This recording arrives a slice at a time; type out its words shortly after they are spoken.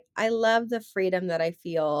I love the freedom that I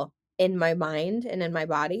feel in my mind and in my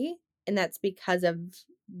body. And that's because of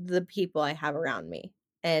the people I have around me.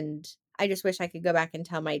 And I just wish I could go back and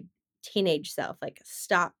tell my teenage self, like,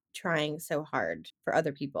 stop trying so hard for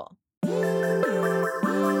other people.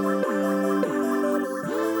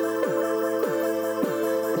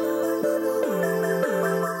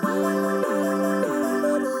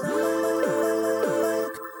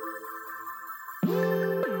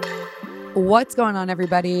 What's going on,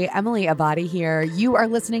 everybody? Emily Abadi here. You are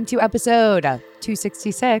listening to episode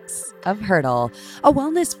 266 of Hurdle, a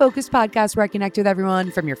wellness-focused podcast where I connect with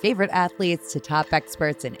everyone from your favorite athletes to top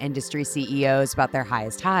experts and industry CEOs about their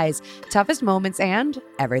highest highs, toughest moments, and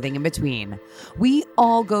everything in between. We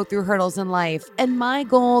all go through hurdles in life, and my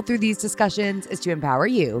goal through these discussions is to empower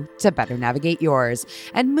you to better navigate yours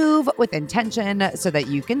and move with intention so that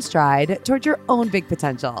you can stride towards your own big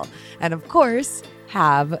potential. And of course,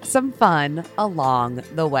 have some fun along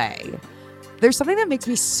the way. There's something that makes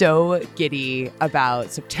me so giddy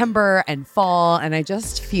about September and fall, and I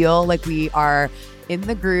just feel like we are in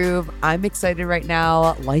the groove. I'm excited right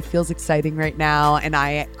now. Life feels exciting right now, and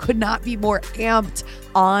I could not be more amped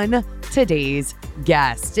on today's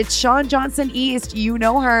guest. It's Shawn Johnson-East. You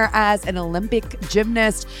know her as an Olympic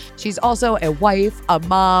gymnast. She's also a wife, a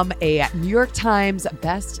mom, a New York Times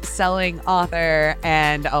best-selling author,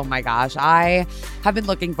 and oh my gosh, I have been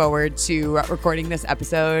looking forward to recording this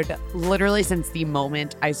episode literally since the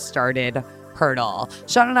moment I started Hurdle.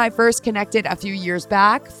 Shawn and I first connected a few years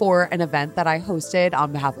back for an event that I hosted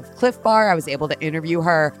on behalf of Cliff Bar. I was able to interview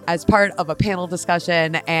her as part of a panel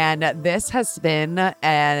discussion, and this has been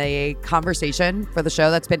a conversation for the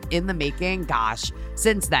show that's been in the making,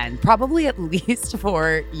 since then, probably at least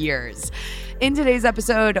 4 years. In today's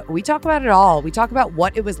episode, we talk about it all. We talk about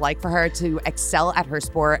what it was like for her to excel at her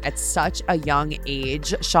sport at such a young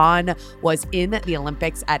age. Shawn was in the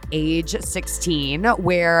Olympics at age 16,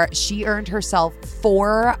 where she earned herself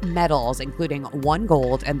 4 medals, including 1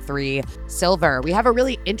 gold and 3 silver. We have a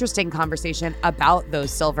really interesting conversation about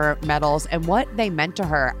those silver medals and what they meant to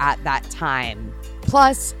her at that time.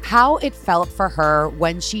 Plus, how it felt for her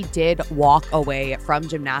when she did walk away from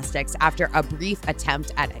gymnastics after a brief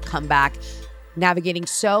attempt at a comeback, navigating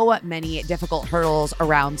so many difficult hurdles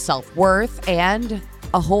around self-worth and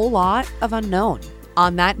a whole lot of unknown.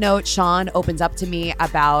 On that note, Shawn opens up to me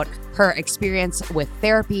about her experience with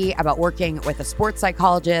therapy, about working with a sports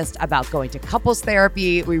psychologist, about going to couples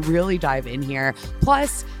therapy. We really dive in here.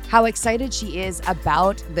 Plus, how excited she is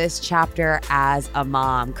about this chapter as a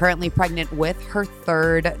mom, currently pregnant with her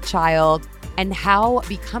 3rd child, and how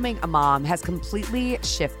becoming a mom has completely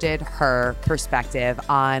shifted her perspective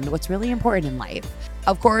on what's really important in life.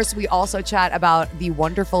 Of course, we also chat about the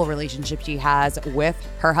wonderful relationship she has with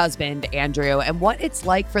her husband, Andrew, and what it's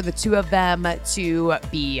like for the two of them to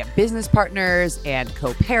be business partners and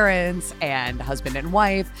co-parents and husband and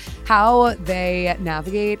wife, how they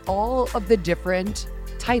navigate all of the different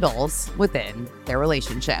titles within their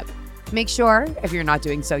relationship. Make sure, if you're not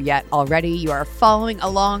doing so yet already, you are following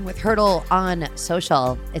along with Hurdle on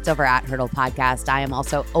social. It's over at Hurdle Podcast. I am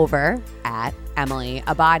also over at Emily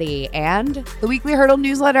Abadi, and the weekly Hurdle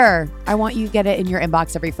newsletter. I want you to get it in your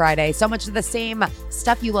inbox every Friday. So much of the same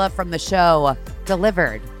stuff you love from the show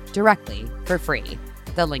delivered directly for free.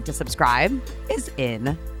 The link to subscribe is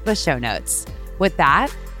in the show notes. With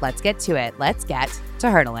that, let's get to it. Let's get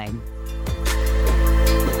to hurdling.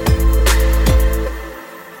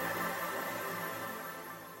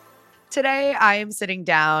 Today, I am sitting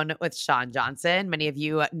down with Shawn Johnson. Many of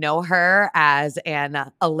you know her as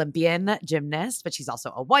an Olympian gymnast, but she's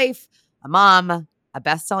also a wife, a mom, a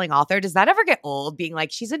best-selling author. Does that ever get old, being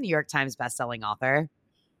like, she's a New York Times best-selling author?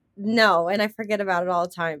 No, and I forget about it all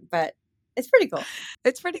the time, but it's pretty cool.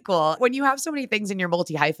 It's pretty cool. When you have so many things in your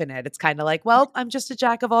multi-hyphenate, it's kind of like, well, I'm just a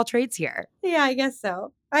jack of all trades here. Yeah, I guess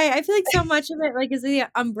so. I feel like so much of it is the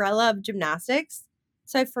umbrella of gymnastics.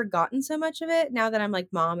 So I've forgotten so much of it now that I'm like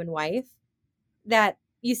mom and wife, that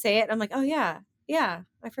you say it, I'm like, oh yeah,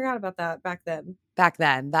 I forgot about that back then.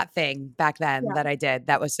 That thing that I did.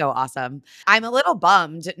 That was so awesome. I'm a little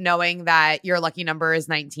bummed knowing that your lucky number is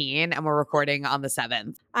 19 and we're recording on the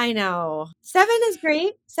 7th. I know. 7 is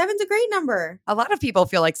great. 7's a great number. A lot of people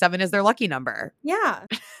feel like 7 is their lucky number. Yeah.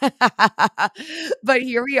 But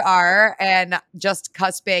here we are, and just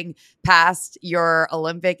cusping past your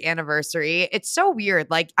Olympic anniversary. It's so weird.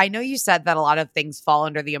 Like, I know you said that a lot of things fall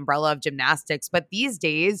under the umbrella of gymnastics, but these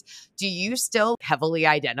days, do you still heavily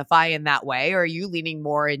identify in that way, or are you leaning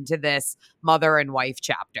more into this mother and wife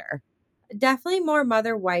chapter? Definitely more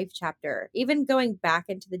mother-wife chapter. Even going back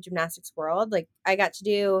into the gymnastics world, like I got to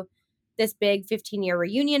do this big 15-year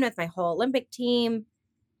reunion with my whole Olympic team.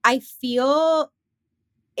 I feel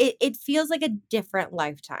it feels like a different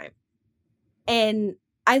lifetime. And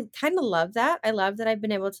I kind of love that. I love that I've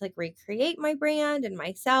been able to like recreate my brand and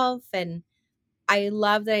myself. And I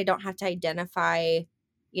love that I don't have to identify,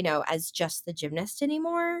 as just the gymnast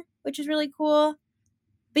anymore, which is really cool.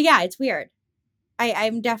 But yeah, it's weird.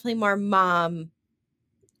 I'm definitely more mom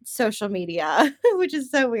social media, which is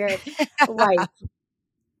so weird. Wife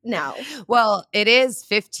now. Well, it is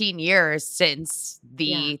 15 years since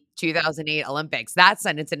Yeah. the 2008 Olympics. That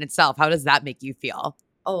sentence in itself, how does that make you feel?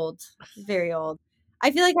 Old. Very old.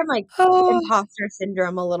 I feel like I'm like Oh, imposter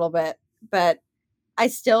syndrome a little bit, but I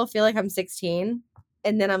still feel like I'm 16.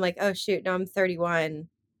 And then I'm like, oh shoot, no, I'm 31,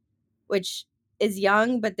 which is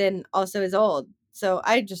young, but then also is old. So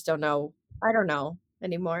I just don't know. I don't know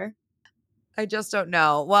anymore. I just don't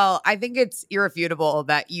know. Well, I think it's irrefutable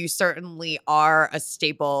that you certainly are a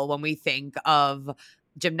staple when we think of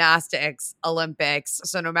gymnastics, Olympics.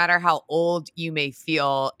 So no matter how old you may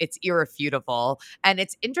feel, it's irrefutable. And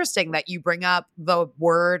it's interesting that you bring up the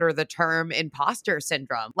word or the term imposter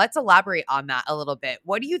syndrome. Let's elaborate on that a little bit.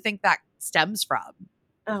 What do you think that stems from?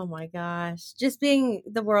 Oh my gosh. Just being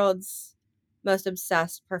the world's most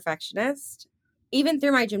obsessed perfectionist. Even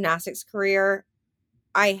through my gymnastics career,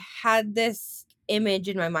 I had this image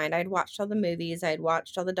in my mind. I'd watched all the movies, I'd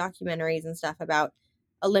watched all the documentaries and stuff about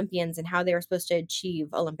Olympians and how they were supposed to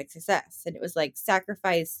achieve Olympic success. And it was like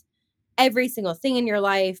sacrifice every single thing in your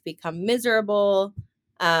life, become miserable,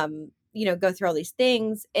 go through all these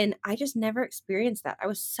things. And I just never experienced that. I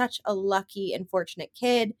was such a lucky and fortunate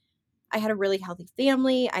kid. I had a really healthy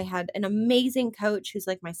family. I had an amazing coach who's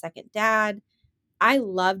like my second dad. I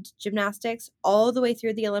loved gymnastics all the way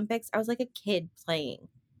through the Olympics. I was like a kid playing.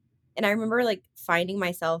 And I remember like finding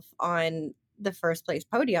myself on the first place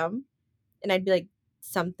podium and I'd be like,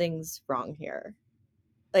 something's wrong here.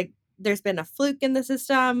 Like, there's been a fluke in the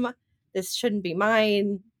system. This shouldn't be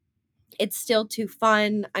mine. It's still too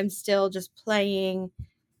fun. I'm still just playing.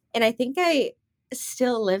 And I think I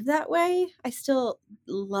still live that way. I still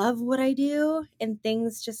love what I do, and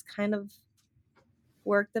things just kind of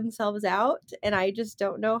work themselves out. And I just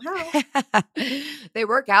don't know how. They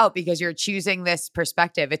work out because you're choosing this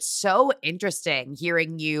perspective. It's so interesting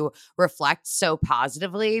hearing you reflect so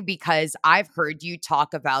positively because I've heard you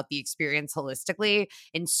talk about the experience holistically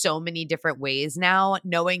in so many different ways now,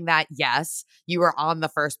 knowing that, yes, you were on the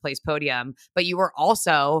first place podium, but you were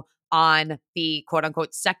also on the quote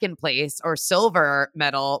unquote second place or silver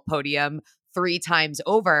medal podium three times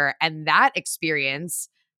over. And that experience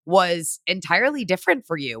was entirely different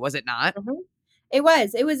for you, was it not? Mhm. It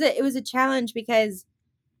was. It was a challenge because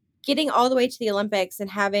getting all the way to the Olympics and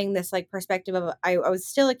having this like perspective of I was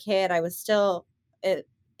still a kid. I was still uh,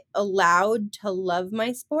 allowed to love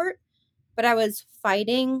my sport, but I was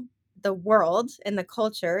fighting the world and the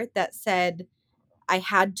culture that said I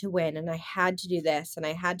had to win and I had to do this and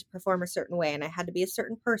I had to perform a certain way and I had to be a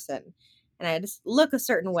certain person and I had to look a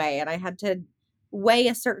certain way and I had to weigh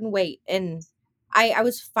a certain weight. And I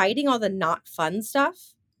was fighting all the not fun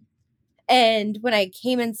stuff. And when I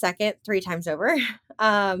came in second three times over,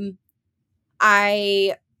 um,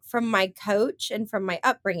 I, from my coach and from my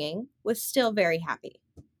upbringing, was still very happy.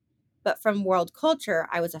 But from world culture,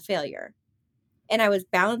 I was a failure. And I was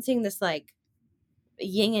balancing this like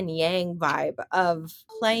yin and yang vibe of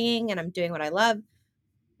playing and I'm doing what I love,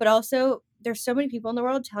 but also there's so many people in the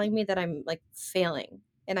world telling me that I'm like failing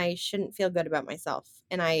and I shouldn't feel good about myself.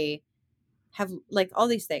 And I have like all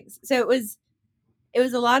these things. So it was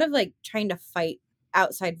a lot of like trying to fight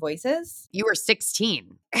outside voices. You were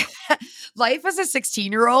 16. Life as a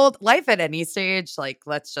 16-year-old, life at any stage, like,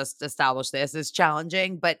 let's just establish this, is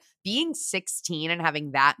challenging. But being 16 and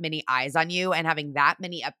having that many eyes on you and having that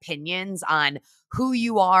many opinions on who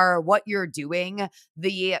you are, what you're doing,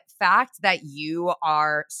 the fact that you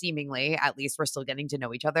are seemingly, at least we're still getting to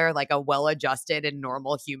know each other, like a well adjusted and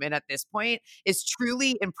normal human at this point is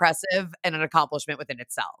truly impressive and an accomplishment within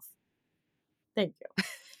itself. Thank you.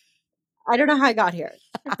 I don't know how I got here,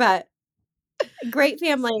 but great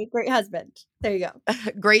family, great husband. There you go.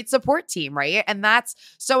 Great support team, right? And that's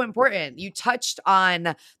so important. You touched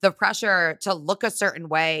on the pressure to look a certain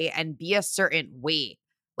way and be a certain weight.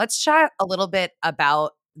 Let's chat a little bit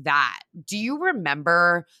about that. Do you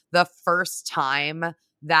remember the first time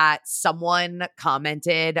that someone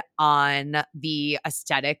commented on the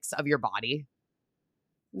aesthetics of your body?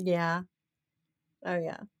 Yeah. Oh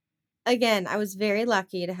yeah. Again, I was very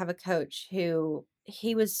lucky to have a coach who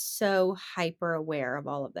he was so hyper aware of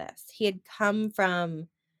all of this. He had come from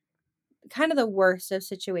kind of the worst of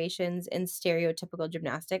situations in stereotypical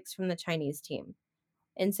gymnastics from the Chinese team.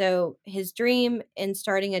 And so his dream in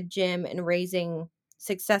starting a gym and raising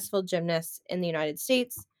successful gymnasts in the United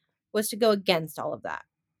States was to go against all of that,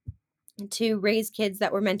 to raise kids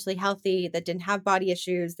that were mentally healthy, that didn't have body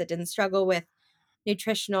issues, that didn't struggle with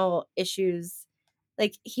nutritional issues.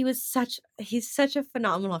 Like he's such a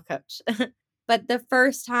phenomenal coach. But the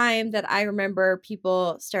first time that I remember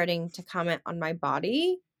people starting to comment on my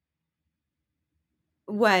body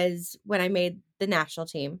was when I made the national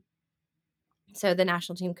team. So the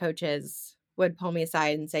national team coaches would pull me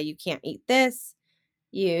aside and say, "You can't eat this.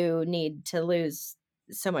 You need to lose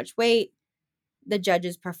so much weight. The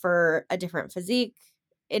judges prefer a different physique."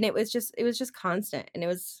 And it was just constant, and it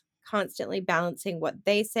was constantly balancing what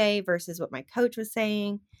they say versus what my coach was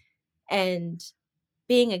saying. And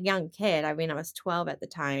being a young kid, I mean, I was 12 at the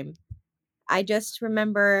time. I just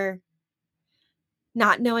remember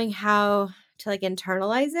not knowing how to like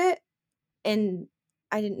internalize it, and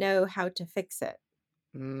I didn't know how to fix it.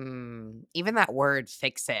 Even that word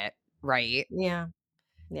 "fix it," right? Yeah.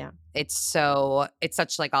 Yeah. It's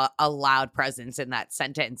such like a loud presence in that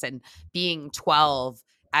sentence, and being 12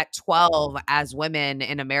 at 12 as women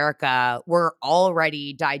in America, we're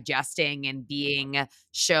already digesting and being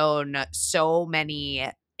shown so many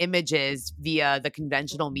images via the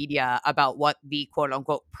conventional media about what the quote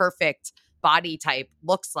unquote perfect body type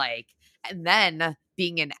looks like. And then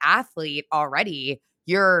being an athlete already,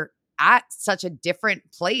 you're at such a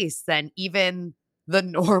different place than even the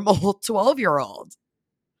normal 12-year-old.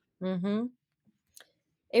 Mhm.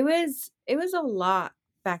 It was a lot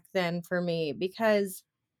back then for me because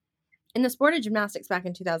in the sport of gymnastics back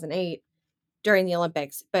in 2008 during the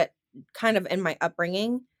Olympics, but kind of in my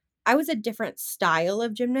upbringing, I was a different style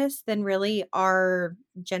of gymnast than really our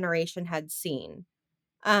generation had seen.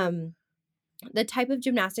 Um, the type of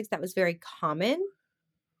gymnastics that was very common,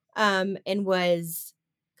 and was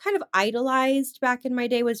kind of idolized back in my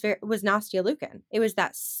day was Nastia Liukin. It was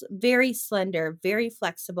that very slender, very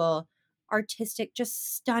flexible, artistic,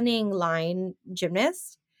 just stunning line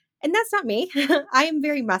gymnast, and that's not me. I am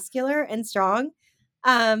very muscular and strong,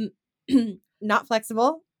 um, not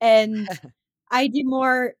flexible, and I do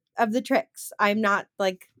more of the tricks. I'm not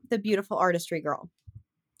like the beautiful artistry girl,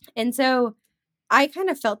 and so I kind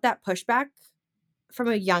of felt that pushback from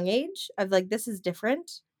a young age of like, this is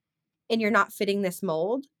different and you're not fitting this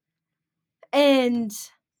mold. And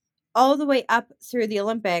all the way up through the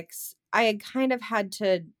Olympics, I had kind of had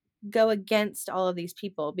to go against all of these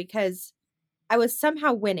people because I was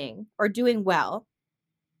somehow winning or doing well,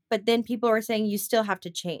 but then people were saying you still have to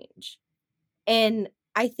change. And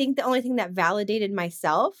I think the only thing that validated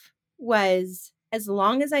myself was as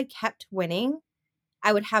long as I kept winning,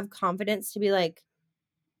 I would have confidence to be like,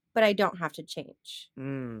 but I don't have to change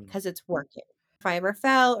Mm. because it's working. If I ever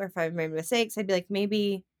fell or if I made mistakes, I'd be like,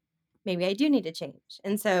 maybe I do need to change.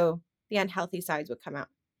 And so the unhealthy sides would come out.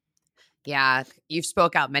 Yeah, you've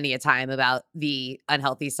spoke out many a time about the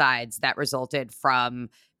unhealthy sides that resulted from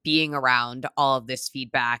being around all of this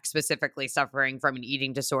feedback, specifically suffering from an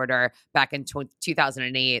eating disorder back in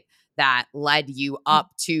 2008 that led you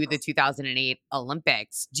up to the 2008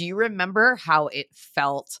 Olympics. Do you remember how it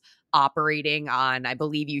felt operating on, I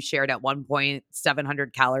believe you shared at one point,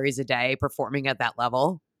 700 calories a day, performing at that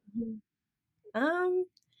level? Mhm. Um,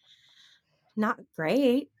 Not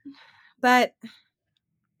great, but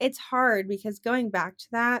it's hard because going back to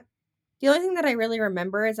that, the only thing that I really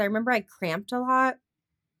remember is I remember I cramped a lot,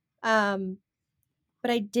 um, but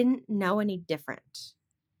I didn't know any different.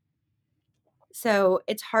 So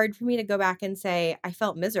it's hard for me to go back and say I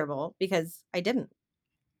felt miserable because I didn't.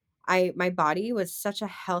 My body was such a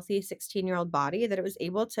healthy 16-year-old body that it was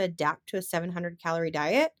able to adapt to a 700 calorie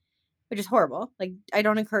diet, which is horrible. Like I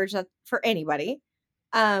don't encourage that for anybody.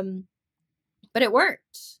 Um, but it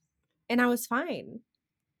worked and I was fine.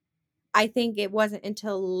 I think it wasn't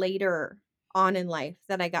until later on in life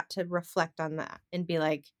that I got to reflect on that and be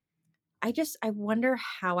like, I wonder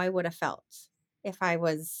how I would have felt if I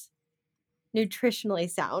was nutritionally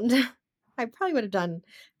sound. I probably would have done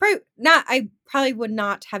probably not I probably would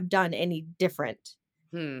not have done any different,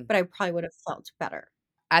 Hmm. but I probably would have felt better.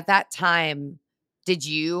 At that time, did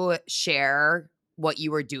you share what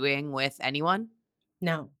you were doing with anyone?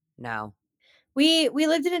 No. No. We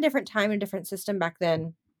lived in a different time and a different system back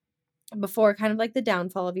then, before kind of like the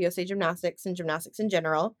downfall of USA gymnastics and gymnastics in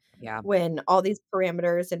general, Yeah. when all these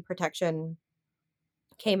parameters and protection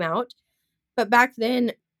came out. But back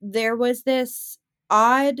then, there was this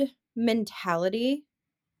odd mentality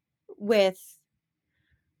with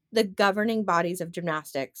the governing bodies of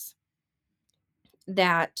gymnastics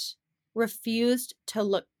that refused to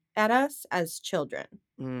look at us as children.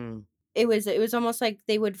 Mm. It was almost like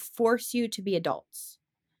they would force you to be adults.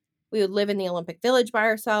 We would live in the Olympic Village by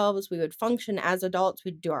ourselves. We would function as adults.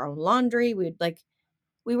 We'd do our own laundry. We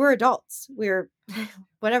were adults. We were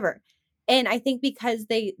whatever. And I think because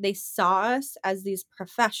they saw us as these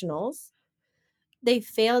professionals, they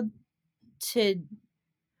failed to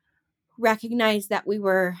recognize that we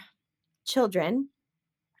were children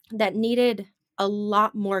that needed a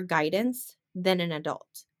lot more guidance than an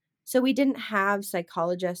adult. So we didn't have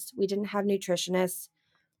psychologists, we didn't have nutritionists,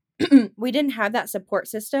 we didn't have that support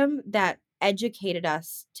system that educated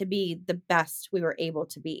us to be the best we were able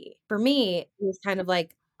to be. For me, it was kind of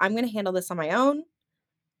like, I'm going to handle this on my own.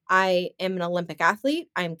 I am an Olympic athlete.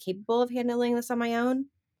 I am capable of handling this on my own.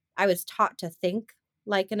 I was taught to think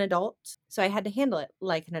like an adult, so I had to handle it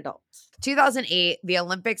like an adult. 2008, the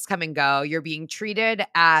Olympics come and go. You're being treated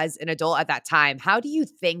as an adult at that time. How do you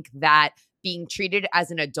think that being treated as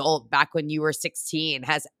an adult back when you were 16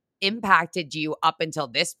 has impacted you up until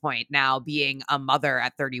this point, now being a mother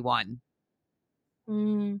at 31?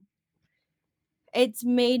 Mm, it's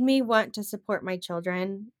made me want to support my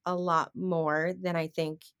children a lot more than I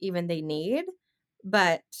think even they need.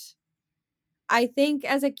 But I think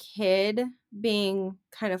as a kid, being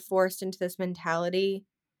kind of forced into this mentality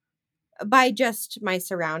by just my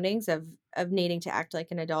surroundings of needing to act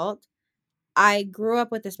like an adult, I grew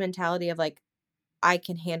up with this mentality of like, I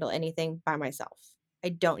can handle anything by myself. I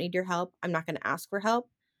don't need your help. I'm not going to ask for help.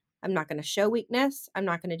 I'm not going to show weakness. I'm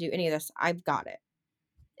not going to do any of this. I've got it.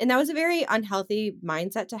 And that was a very unhealthy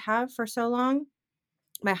mindset to have for so long.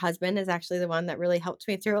 My husband is actually the one that really helped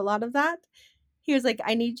me through a lot of that. He was like,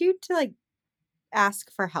 I need you to like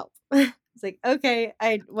ask for help. It's like, okay,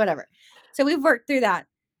 whatever. So we've worked through that.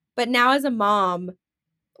 But now as a mom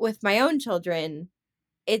with my own children,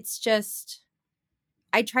 it's just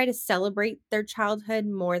I try to celebrate their childhood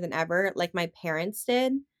more than ever, like my parents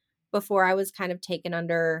did before I was kind of taken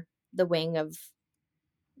under the wing of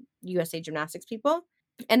USA Gymnastics people.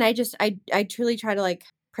 And I truly try to like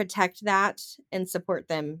protect that and support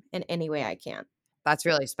them in any way I can. That's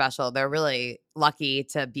really special. They're really lucky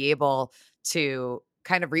to be able to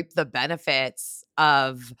kind of reap the benefits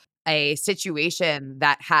of a situation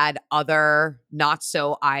that had other not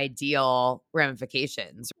so ideal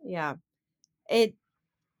ramifications. Yeah. It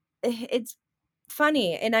it's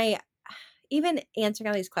funny and I even answering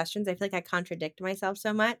all these questions, I feel like I contradict myself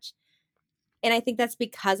so much. And I think that's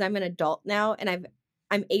because I'm an adult now and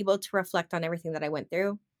I'm able to reflect on everything that I went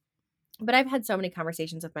through. But I've had so many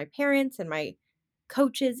conversations with my parents and my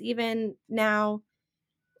coaches even now.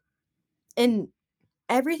 And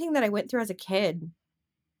everything that I went through as a kid,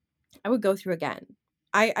 I would go through again.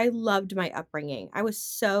 I loved my upbringing. I was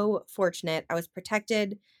so fortunate. I was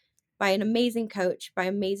protected by an amazing coach, by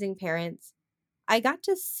amazing parents. I got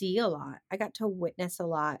to see a lot. I got to witness a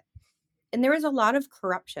lot. And there was a lot of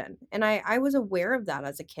corruption. And I was aware of that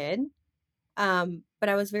as a kid. But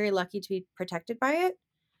I was very lucky to be protected by it.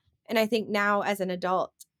 And I think now as an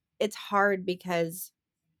adult, it's hard because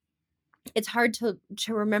it's hard to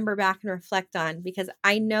remember back and reflect on because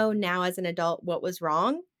I know now as an adult what was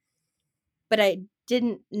wrong, but I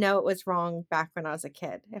didn't know it was wrong back when I was a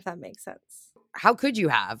kid, if that makes sense. How could you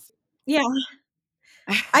have? Yeah,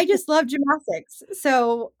 I just love gymnastics,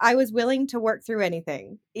 so I was willing to work through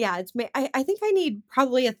anything. Yeah, I think I need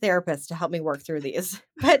probably a therapist to help me work through these,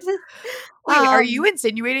 but, Wait, are you um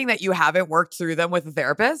insinuating that you haven't worked through them with a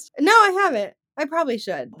therapist? no, I haven't. I probably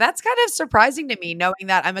should. That's kind of surprising to me knowing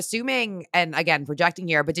that I'm assuming, and again, projecting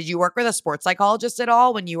here, but did you work with a sports psychologist at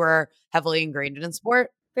all when you were heavily ingrained in sport?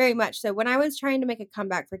 Very much so. When I was trying to make a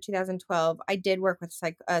comeback for 2012, I did work with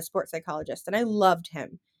a sports psychologist, and I loved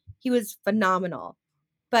him. He was phenomenal.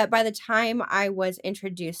 But by the time I was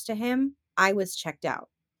introduced to him, I was checked out.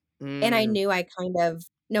 And I Mm. knew I kind of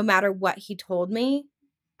no matter what he told me,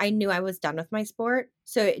 I knew I was done with my sport.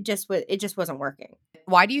 So it just wasn't working.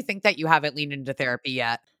 Why do you think that you haven't leaned into therapy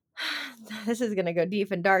yet? This is going to go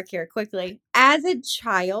deep and dark here quickly. As a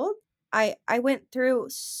child, I went through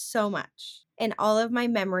so much and all of my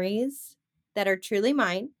memories that are truly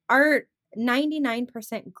mine are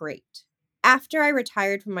 99% great. After I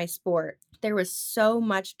retired from my sport, there was so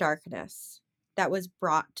much darkness that was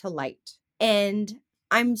brought to light. And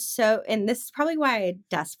and this is probably why I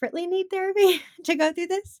desperately need therapy to go through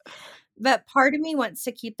this. But part of me wants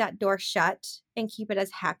to keep that door shut and keep it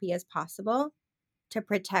as happy as possible to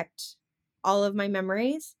protect all of my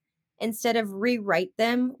memories instead of rewrite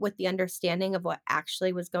them with the understanding of what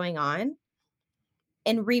actually was going on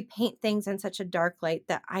and repaint things in such a dark light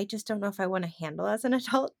that I just don't know if I want to handle as an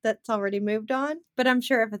adult that's already moved on. But I'm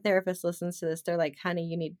sure if a therapist listens to this, they're like, honey,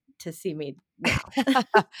 you need to see me now.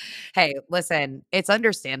 Hey, listen, it's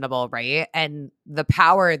understandable, right? And the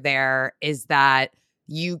power there is that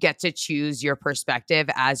you get to choose your perspective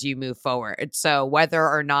as you move forward. So whether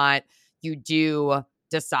or not you do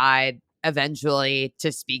decide eventually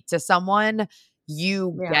to speak to someone,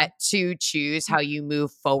 you Yeah. get to choose how you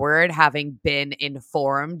move forward, having been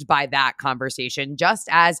informed by that conversation, just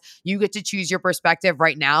as you get to choose your perspective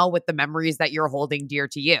right now with the memories that you're holding dear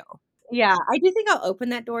to you. Yeah, I do think I'll open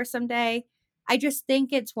that door someday. I just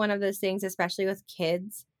think it's one of those things, especially with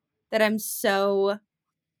kids, that I'm so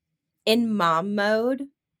in mom mode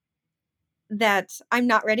that I'm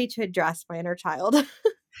not ready to address my inner child.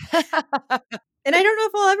 And I don't know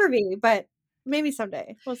if I'll ever be, but maybe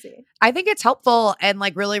someday. We'll see. I think it's helpful and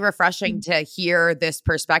like really refreshing Mhm. to hear this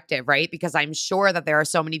perspective, right? Because I'm sure that there are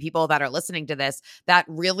so many people that are listening to this that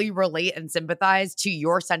really relate and sympathize to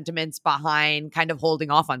your sentiments behind kind of holding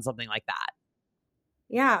off on something like that.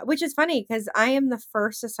 Yeah, which is funny because I am the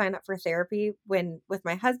first to sign up for therapy when with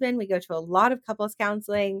my husband, we go to a lot of couples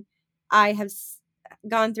counseling. I have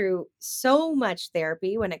gone through so much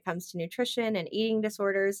therapy when it comes to nutrition and eating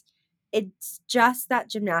disorders. It's just that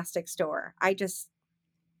gymnastic store. I just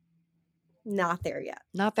not there yet.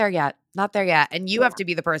 Not there yet. Not there yet. And you have Yeah. to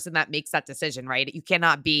be the person that makes that decision, right? You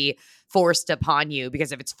cannot be forced upon you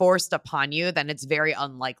because if it's forced upon you, then it's very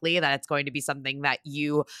unlikely that it's going to be something that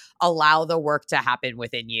you allow the work to happen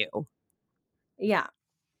within you. Yeah.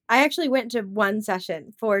 I actually went to one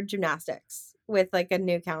session for gymnastics with like a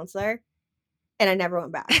new counselor and I never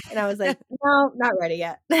went back. And I was like, no, not ready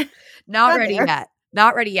yet. Not Not ready there. yet.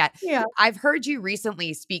 Not ready yet. Yeah. I've heard you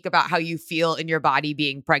recently speak about how you feel in your body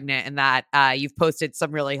being pregnant and that you've posted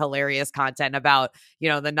some really hilarious content about, the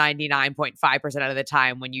 99.5% of the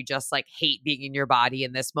time when you just like hate being in your body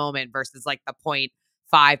in this moment versus like the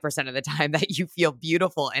 0.5% of the time that you feel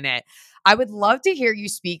beautiful in it. I would love to hear you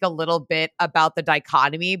speak a little bit about the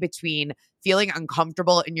dichotomy between feeling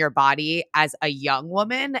uncomfortable in your body as a young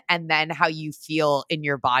woman and then how you feel in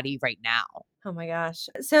your body right now. Oh my gosh.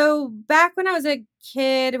 So back when I was a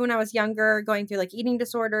kid, when I was younger, going through like eating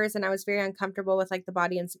disorders, and I was very uncomfortable with like the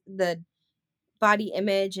body and the body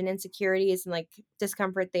image and insecurities and like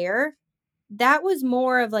discomfort there. That was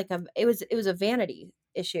more of like it was a vanity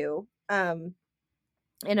issue, and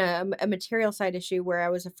a material side issue where I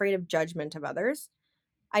was afraid of judgment of others.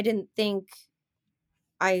 I didn't think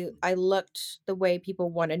I looked the way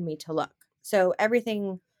people wanted me to look. So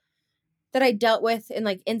everything that I dealt with in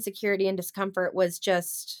like insecurity and discomfort was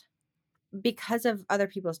just because of other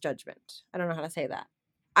people's judgment. I don't know how to say that.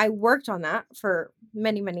 I worked on that for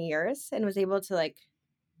many, many years and was able to like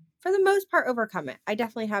for the most part overcome it. I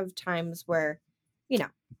definitely have times where, you know,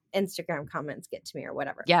 Instagram comments get to me or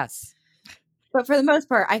whatever. Yes. But for the most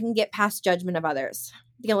part, I can get past judgment of others.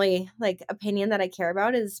 The only like opinion that I care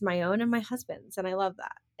about is my own and my husband's, and I love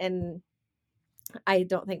that. And I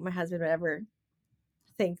don't think my husband would ever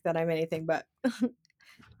think that I'm anything but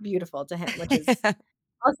beautiful to him, which is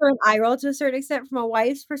also an eye roll to a certain extent from a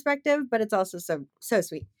wife's perspective, but it's also so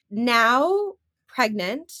sweet. Now,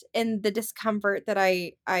 pregnant and the discomfort that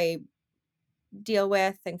I deal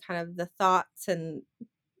with and kind of the thoughts and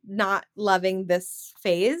not loving this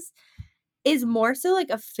phase is more so like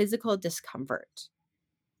a physical discomfort.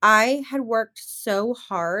 I had worked so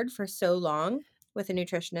hard for so long with a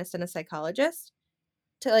nutritionist and a psychologist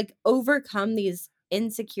to like overcome these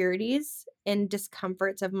insecurities and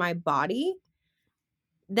discomforts of my body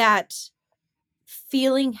that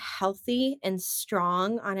feeling healthy and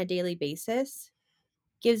strong on a daily basis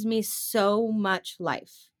gives me so much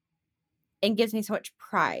life and gives me so much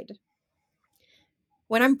pride.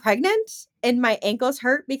 When I'm pregnant and my ankles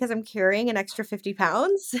hurt because I'm carrying an extra 50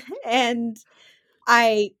 pounds and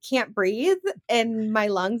I can't breathe and my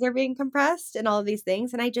lungs are being compressed and all of these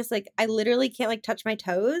things, and I just like, I literally can't like touch my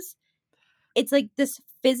toes. It's like this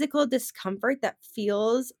physical discomfort that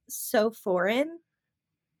feels so foreign.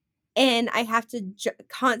 And I have to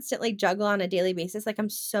constantly juggle on a daily basis. Like, I'm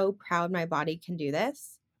so proud my body can do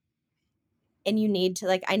this. And you need to,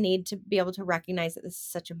 like, I need to be able to recognize that this is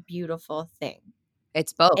such a beautiful thing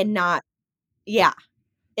It's both. and not, yeah,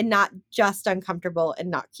 and not just uncomfortable and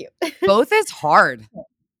not cute. Both is hard.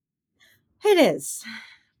 It is.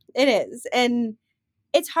 It is. And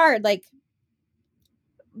it's hard, like,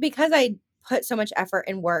 because I put so much effort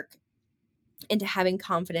and work into having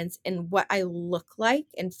confidence in what I look like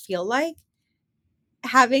and feel like,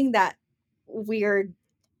 having that weird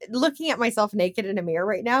looking at myself naked in a mirror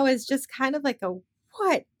right now is just kind of like a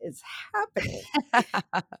what is happening?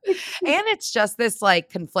 And it's just this like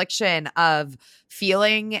confliction of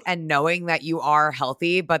feeling and knowing that you are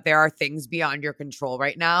healthy, but there are things beyond your control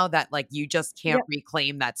right now that like you just can't Yep.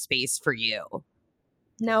 reclaim that space for you.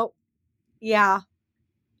 Nope. Yeah.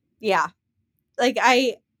 Yeah. Like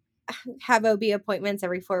I have OB appointments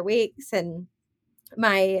every 4 weeks, and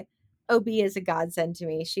my OB is a godsend to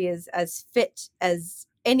me. She is as fit as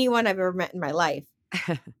anyone I've ever met in my life,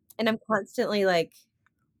 and I'm constantly like,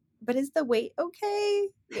 "But is the weight okay?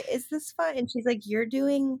 Is this fine?" And she's like, "You're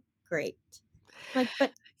doing great." I'm like,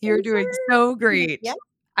 "But You're is doing there?" so She's like, "Yeah." great.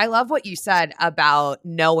 I love what you said about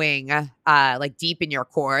knowing, like deep in your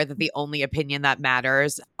core that the only opinion that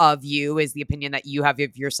matters of you is the opinion that you have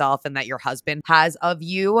of yourself and that your husband has of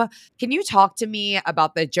you. Can you talk to me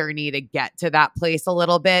about the journey to get to that place a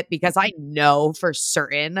little bit? Because I know for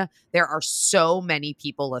certain there are so many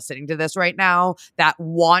people listening to this right now that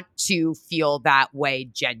want to feel that way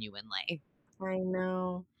genuinely. I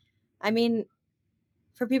know. I mean,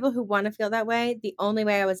 for people who wanna feel that way, the only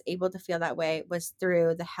way I was able to feel that way was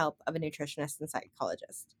through the help of a nutritionist and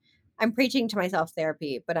psychologist. I'm preaching to myself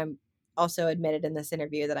therapy, but I'm also admitted in this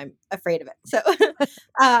interview that I'm afraid of it. So,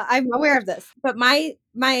 I'm aware of this. But my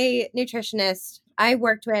nutritionist, I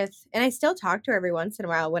worked with and I still talk to her every once in a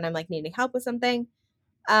while when I'm, like, needing help with something.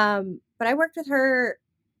 But I worked with her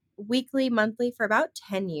weekly, monthly for about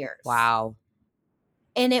 10 years. Wow.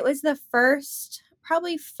 And it was the first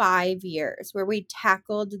probably 5 years where we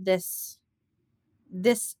tackled this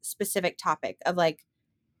specific topic of, like,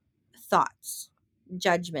 thoughts,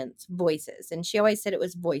 judgments, voices, and she always said it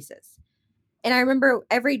was voices. And I remember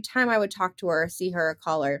every time I would talk to her, see her, or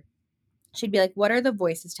call her, she'd be like, "What are the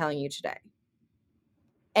voices telling you today?"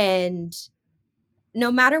 And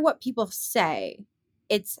no matter what people say,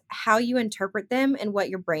 it's how you interpret them and what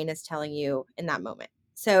your brain is telling you in that moment.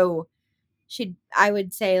 So, I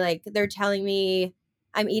would say, like, they're telling me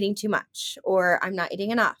I'm eating too much, or I'm not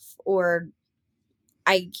eating enough, or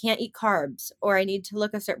I can't eat carbs, or I need to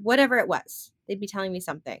look a certain whatever it was. They'd be telling me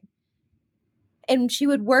something. And she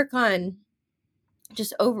would work on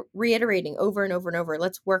just over reiterating over and over and over,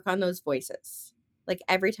 let's work on those voices. Like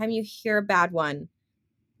every time you hear a bad one,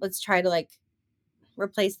 let's try to like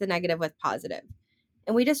replace the negative with positive.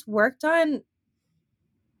 And we just worked on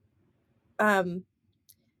um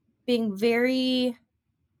being very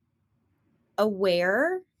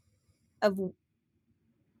aware of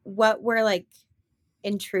what were like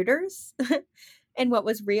intruders and what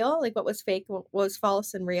was real, like what was fake, what was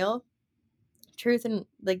false and real, truth and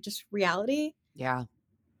like just reality. Yeah.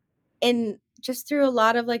 And just through a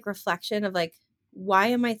lot of like reflection of like, why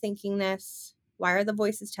am I thinking this? Why are the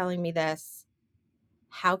voices telling me this?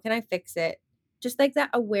 How can I fix it? Just like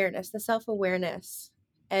that awareness, the self awareness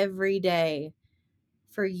every day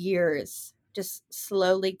for years, just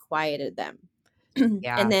slowly quieted them.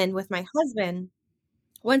 Yeah. And then with my husband,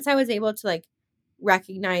 once I was able to like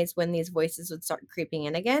recognize when these voices would start creeping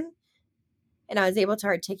in again, and I was able to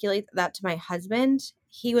articulate that to my husband,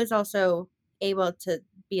 he was also able to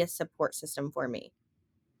be a support system for me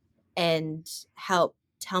and help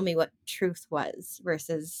tell me what truth was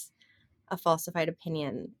versus a falsified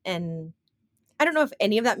opinion. And I don't know if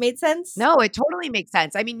any of that made sense. No, it totally makes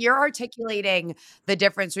sense. I mean, you're articulating the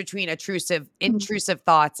difference between Mhm. intrusive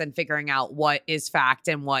thoughts and figuring out what is fact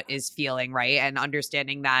and what is feeling, right? And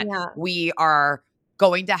understanding that Yeah. we are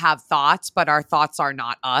going to have thoughts, but our thoughts are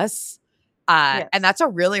not us. And Yes. that's a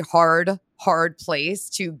really hard place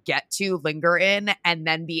to get to linger in and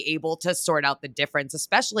then be able to sort out the difference,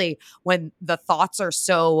 especially when the thoughts are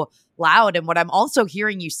so loud. And what I'm also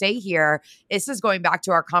hearing you say here, this is going back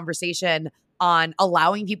to our conversation on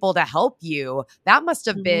allowing people to help you. That must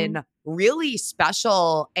have Mhm. been really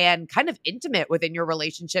special and kind of intimate within your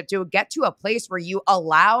relationship to get to a place where you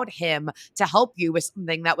allowed him to help you with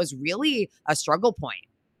something that was really a struggle point.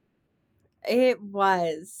 It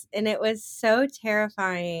was, and it was so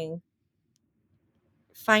terrifying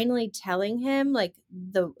finally telling him, like,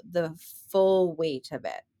 the full weight of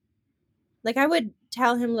it. Like, I would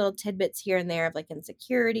tell him little tidbits here and there of, like,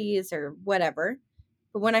 insecurities or whatever,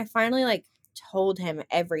 but when I finally, like, told him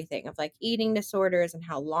everything of, like, eating disorders and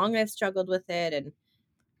how long I struggled with it and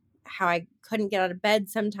how I couldn't get out of bed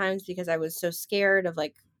sometimes because I was so scared of,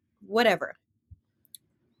 like, whatever,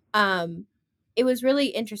 um, it was really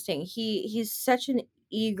interesting. He's such an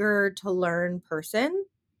eager to learn person,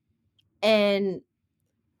 and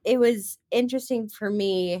it was interesting for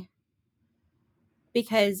me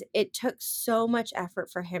because it took so much effort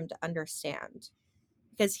for him to understand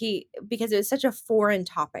because it was such a foreign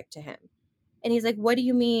topic to him. And he's like, "What do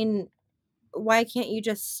you mean? Why can't you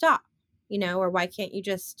just stop? You know, or why can't you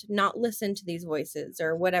just not listen to these voices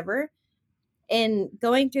or whatever?" And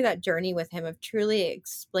going through that journey with him of truly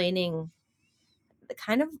explaining the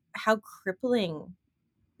kind of how crippling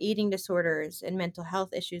eating disorders and mental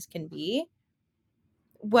health issues can be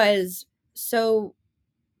was so,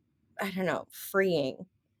 I don't know, freeing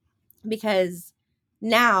because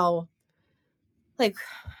Now, like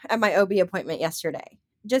at my OB appointment yesterday,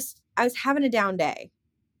 I was having a down day,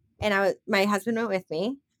 and my husband went with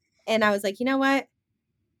me, and I was like, you know what?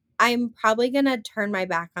 I'm probably gonna turn my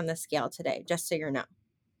back on the scale today, just so you know.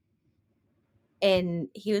 And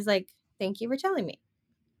he was like, thank you for telling me.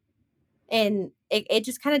 And it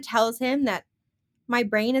just kind of tells him that my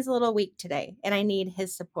brain is a little weak today and I need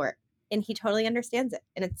his support. And he totally understands it.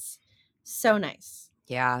 And it's so nice.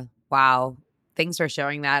 Yeah. Wow. Thanks for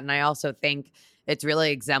showing that. And I also think it's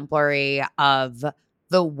really exemplary of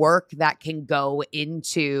the work that can go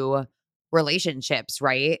into relationships,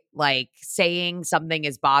 right? Like saying something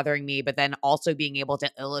is bothering me, but then also being able to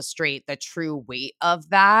illustrate the true weight of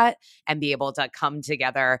that and be able to come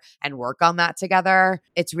together and work on that together.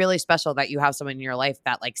 It's really special that you have someone in your life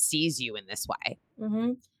that like sees you in this way.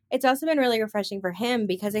 Hmm. It's also been really refreshing for him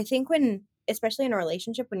because I think especially in a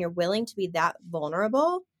relationship, when you're willing to be that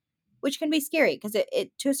vulnerable, which can be scary because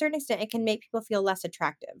it to a certain extent, it can make people feel less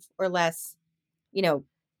attractive or less, you know,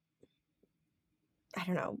 I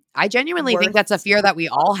don't know, I genuinely think worth. that's a fear that we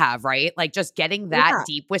all have, right? Like just getting that Yeah.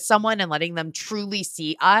 deep with someone and letting them truly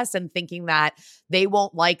see us and thinking that they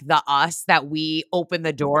won't like the us that we open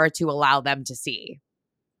the door to allow them to see.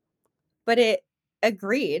 But it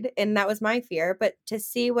agreed, and that was my fear, but to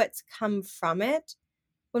see what's come from it,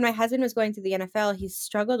 when my husband was going through the NFL, he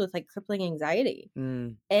struggled with, like, crippling anxiety,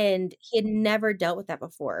 Mm, and he had never dealt with that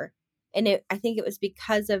before, and I think it was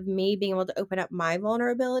because of me being able to open up my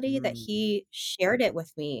vulnerability that mm. he shared it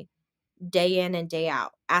with me day in and day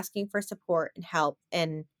out, asking for support and help,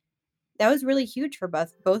 and that was really huge for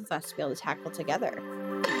both of us to be able to tackle together.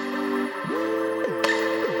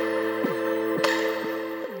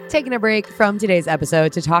 Taking a break from today's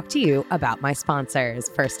episode to talk to you about my sponsors.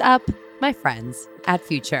 First up, my friends at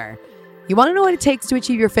Future. You want to know what it takes to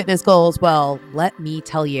achieve your fitness goals? Well, let me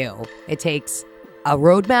tell you. It takes a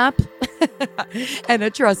roadmap and a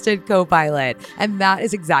trusted co-pilot. And that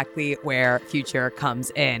is exactly where Future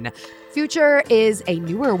comes in. Future is a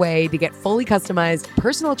newer way to get fully customized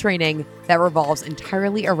personal training that revolves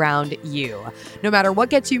entirely around you. No matter what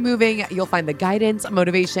gets you moving, you'll find the guidance,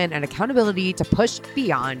 motivation, and accountability to push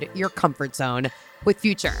beyond your comfort zone with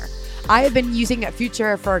Future. I have been using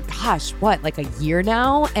Future for, like a year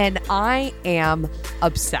now, and I am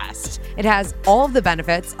obsessed. It has all of the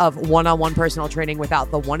benefits of one-on-one personal training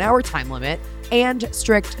without the 1-hour time limit and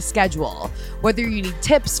strict schedule. Whether you need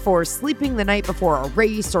tips for sleeping the night before a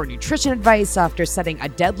race or nutrition advice after setting a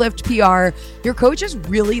deadlift PR, your coach is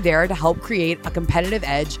really there to help create a competitive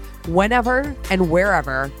edge whenever and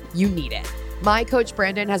wherever you need it. My coach,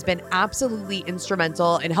 Brandon, has been absolutely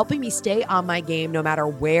instrumental in helping me stay on my game no matter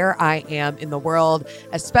where I am in the world,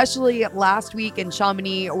 especially last week in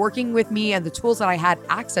Chamonix, working with me and the tools that I had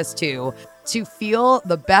access to feel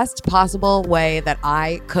the best possible way that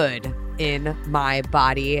I could in my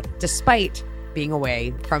body, despite being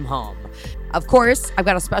away from home. Of course, I've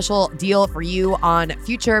got a special deal for you on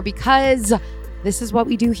Future because this is what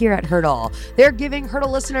we do here at Hurdle. They're giving Hurdle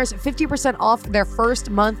listeners 50% off their first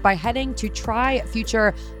month by heading to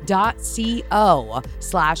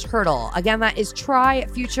tryfuture.co/hurdle. Again, that is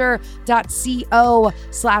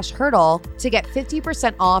tryfuture.co/hurdle to get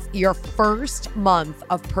 50% off your first month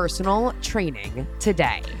of personal training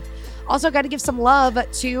today. Also, got to give some love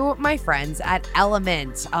to my friends at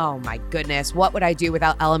Element. Oh my goodness, what would I do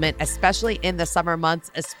without Element, especially in the summer months,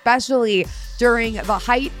 especially during the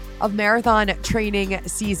height of marathon training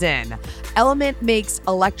season. Element makes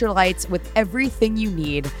electrolytes with everything you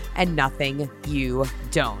need and nothing you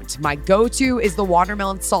don't. My go-to is the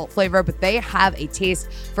watermelon salt flavor, but they have a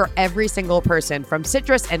taste for every single person, from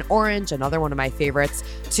citrus and orange, another one of my favorites,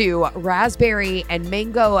 to raspberry and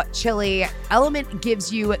mango chili. Element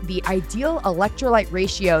gives you the ideal electrolyte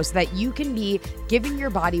ratio so that you can be giving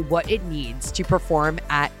your body what it needs to perform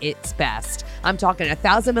at its best. I'm talking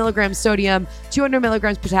 1,000 milligrams sodium, 200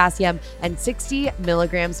 milligrams potassium, and 60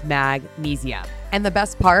 milligrams magnesium. And the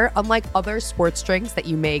best part, unlike other sports drinks that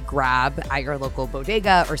you may grab at your local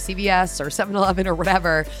bodega or CVS or 7-Eleven or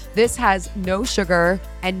whatever, this has no sugar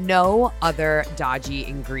and no other dodgy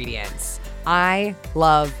ingredients. I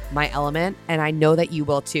love my Element, and I know that you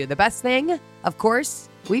will too. The best thing, of course,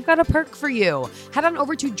 we've got a perk for you. Head on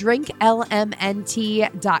over to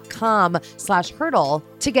drinklmnt.com/hurdle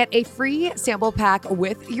to get a free sample pack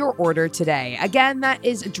with your order today. Again, that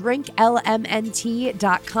is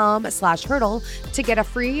drinklmnt.com/hurdle to get a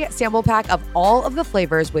free sample pack of all of the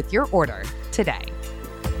flavors with your order today.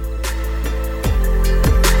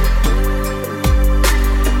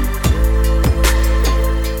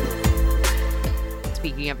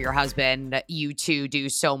 Speaking of your husband, you two do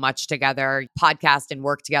so much together, podcast and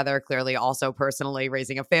work together, clearly also personally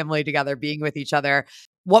raising a family together, being with each other.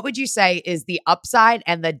 What would you say is the upside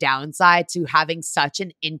and the downside to having such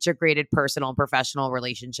an integrated personal and professional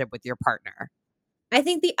relationship with your partner? I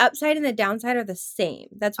think the upside and the downside are the same.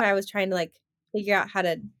 That's why I was trying to, like, figure out how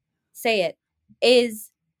to say it,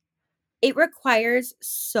 is it requires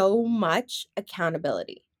so much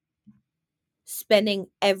accountability, spending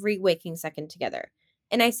every waking second together.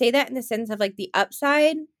 And I say that in the sense of, like, the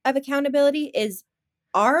upside of accountability is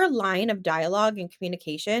our line of dialogue and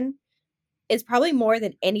communication is probably more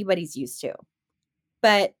than anybody's used to.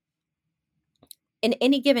 But in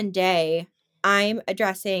any given day, I'm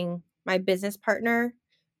addressing my business partner,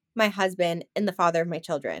 my husband, and the father of my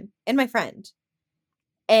children, and my friend.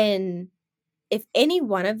 And if any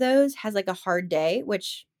one of those has, like, a hard day,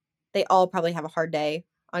 which they all probably have a hard day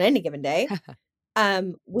on any given day,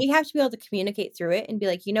 we have to be able to communicate through it and be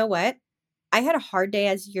like, "You know what? I had a hard day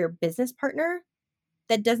as your business partner.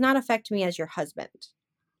 That does not affect me as your husband."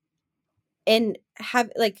 And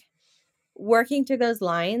have, like, working through those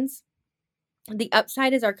lines, the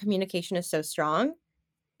upside is our communication is so strong.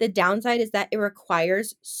 The downside is that it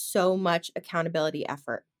requires so much accountability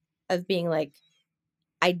effort of being like,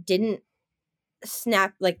 "I didn't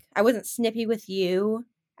I wasn't snippy with you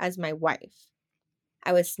as my wife.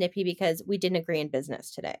 I was snippy because we didn't agree in business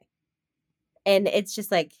today." And it's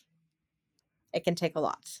just like, it can take a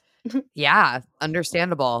lot. Yeah,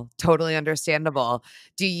 understandable. Totally understandable.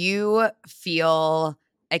 Do you feel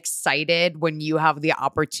excited when you have the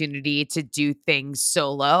opportunity to do things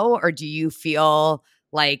solo, or do you feel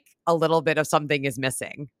like a little bit of something is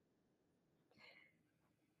missing?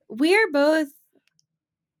 We're both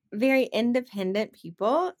very independent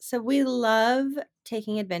people, so we love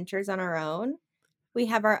taking adventures on our own. We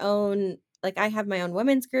have our own, like, I have my own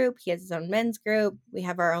women's group, he has his own men's group. We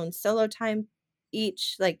have our own solo time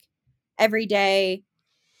each, like, every day.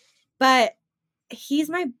 But he's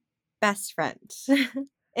my best friend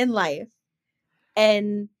in life.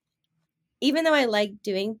 And even though I like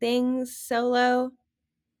doing things solo,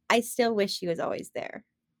 I still wish he was always there.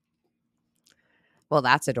 Well,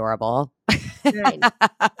 that's adorable. I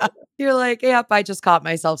know. You're like, "Yep, I just caught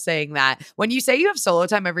myself saying that." When you say you have solo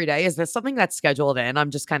time every day, is this something that's scheduled in?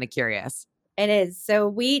 I'm just kinda curious. It is. So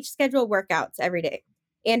we each schedule workouts every day.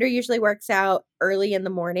 Andrew usually works out early in the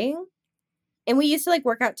morning. And we used to, like,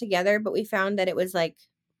 work out together, but we found that it was like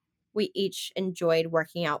we each enjoyed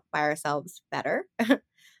working out by ourselves better.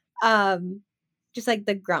 um, just like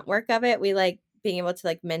the grunt work of it, we like being able to,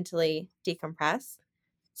 like, mentally decompress.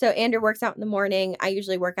 So Andrew works out in the morning. I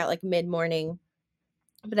usually work out like mid-morning,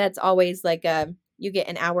 but that's always like you get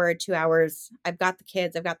an hour or 2 hours. I've got the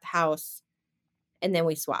kids, I've got the house, and then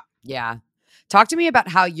we swap. Yeah. Talk to me about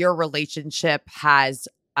how your relationship has,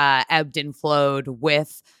 ebbed and flowed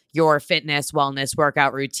with your fitness, wellness,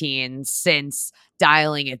 workout routine since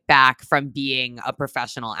dialing it back from being a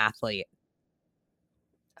professional athlete.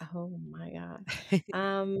 Oh my gosh.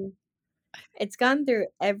 It's gone through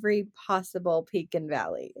every possible peak and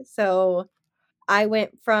valley. So I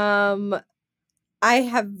went from I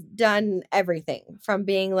have done everything from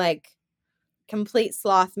being like complete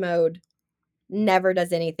sloth mode, never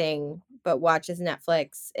does anything but watches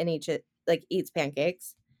Netflix and eats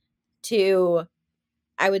pancakes, to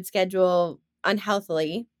I would schedule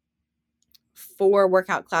unhealthily 4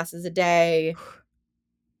 workout classes a day.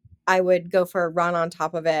 I would go for a run on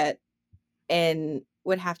top of it and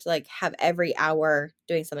would have to, like, have every hour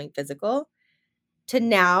doing something physical, to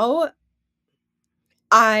now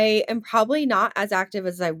I am probably not as active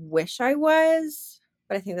as I wish I was,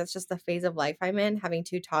 but I think that's just the phase of life I'm in, having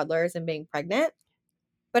 2 toddlers and being pregnant.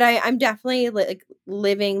 But I'm definitely, like,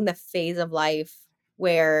 living the phase of life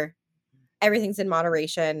where everything's in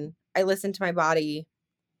moderation. I listen to my body.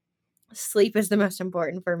 Sleep is the most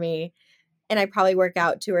important for me, and I probably work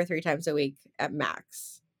out 2 or 3 times a week at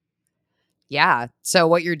max. Yeah. So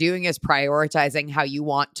what you're doing is prioritizing how you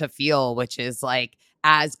want to feel, which is like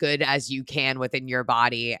as good as you can within your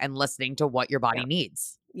body and listening to what your Yeah. body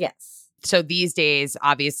needs. Yes. So these days,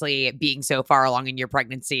 obviously, being so far along in your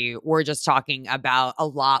pregnancy, we're just talking about a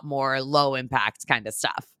lot more low impact kind of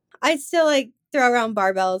stuff. I still, like, throw around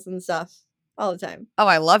barbells and stuff all the time. Oh,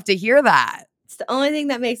 I love to hear that. It's the only thing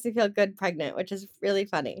that makes me feel good pregnant, which is really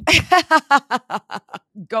funny.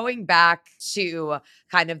 Going back to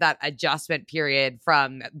kind of that adjustment period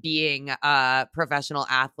from being a professional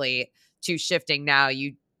athlete to shifting now,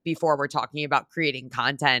 you before we're talking about creating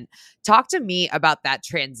content. Talk to me about that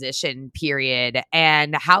transition period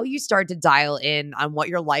and how you start to dial in on what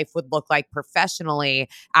your life would look like professionally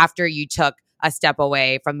after you took a step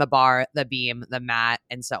away from the bar, the beam, the mat,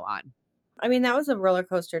 and so on. I mean, that was a roller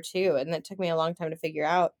coaster too, and that took me a long time to figure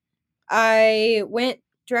out. I went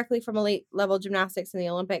directly from elite level gymnastics in the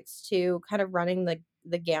Olympics to kind of running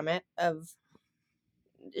the gamut of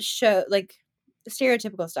show like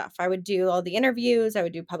stereotypical stuff. I would do all the interviews, I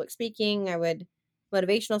would do public speaking, I would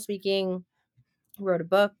motivational speaking, wrote a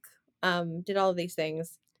book, did all of these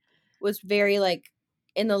things. Was very like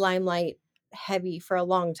in the limelight heavy for a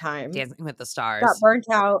long time. Dancing with the Got Stars. burnt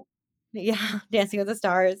out. Yeah, Dancing with the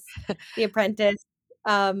Stars, The Apprentice,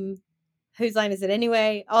 um, Whose Line Is It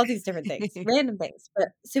Anyway? All these different things, random things, but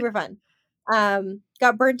super fun.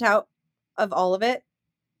 Got burnt out of all of it.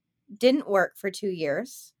 Didn't work for 2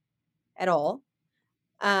 years at all.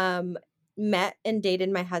 Um, Met and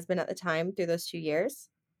dated my husband at the time through those 2 years,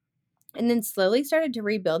 and then slowly started to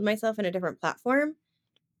rebuild myself in a different platform,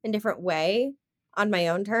 in different way, on my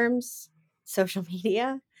own terms, social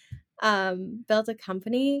media, built a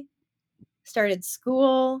company, started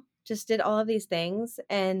school, just did all of these things,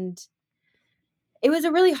 and it was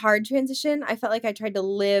a really hard transition. I felt like I tried to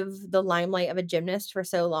live the limelight of a gymnast for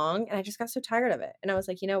so long, and I just got so tired of it, and I was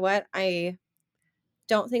like, "You know what? I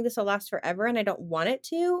don't think this will last forever, and I don't want it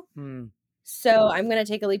to, Hmm. so I'm gonna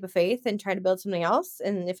take a leap of faith and try to build something else,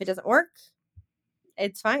 and if it doesn't work,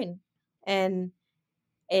 it's fine." And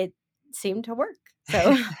it seemed to work.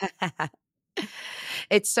 So,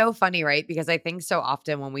 It's so funny, right? Because I think so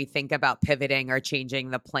often when we think about pivoting or changing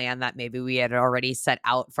the plan that maybe we had already set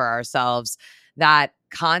out for ourselves, that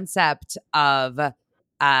concept of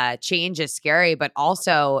change is scary, but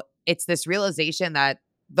also it's this realization that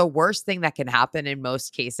the worst thing that can happen in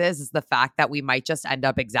most cases is the fact that we might just end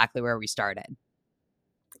up exactly where we started.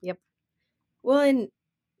 yep. Well, and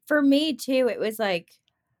for me too, it was like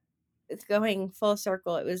it's going full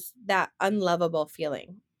circle. It was that unlovable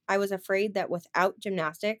feeling. I was afraid that without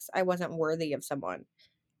gymnastics, I wasn't worthy of someone,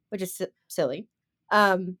 which is silly,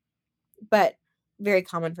 um, but very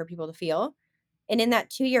common for people to feel. And in that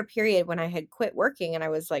 2-year period when I had quit working and I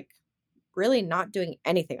was like really not doing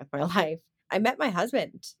anything with my life, I met my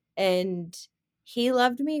husband and he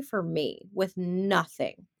loved me for me with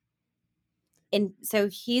nothing. And so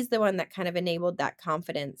he's the one that kind of enabled that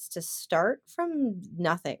confidence to start from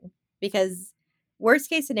nothing because worst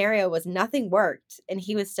case scenario was nothing worked and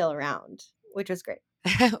he was still around, which was great.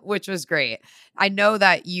 Which was great. I know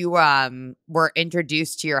that you were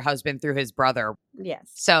introduced to your husband through his brother.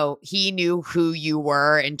 Yes. So he knew who you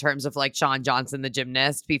were in terms of like Shawn Johnson, the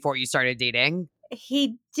gymnast, before you started dating?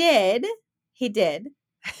 He did. He did.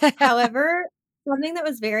 However, something that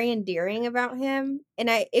was very endearing about him, and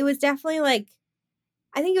it was definitely like,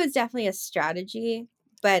 I think it was definitely a strategy,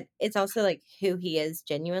 but it's also like who he is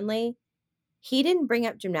genuinely. He didn't bring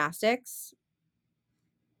up gymnastics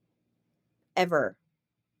ever,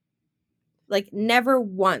 like never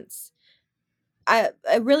once. A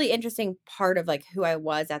really interesting part of like who I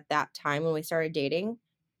was at that time when we started dating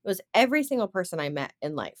was every single person I met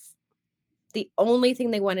in life. The only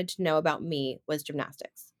thing they wanted to know about me was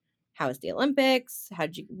gymnastics. How was the Olympics?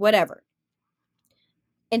 How'd you, whatever.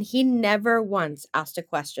 And he never once asked a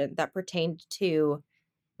question that pertained to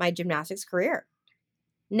my gymnastics career.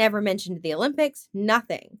 Never mentioned the Olympics,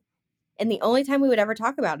 nothing. And the only time we would ever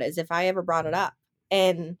talk about it is if I ever brought it up.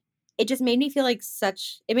 And it just made me feel like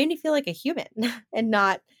it made me feel like a human and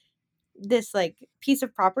not this like piece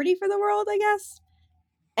of property for the world, I guess.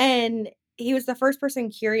 And he was the first person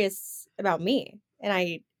curious about me.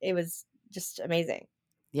 And it was just amazing.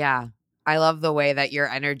 Yeah. I love the way that your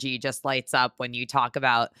energy just lights up when you talk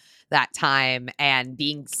about that time and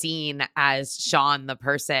being seen as Shawn, the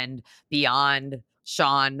person beyond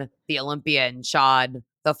Shawn, the Olympian, Shawn,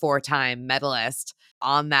 the 4-time medalist.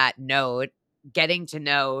 On that note, getting to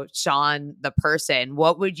know Shawn, the person,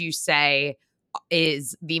 what would you say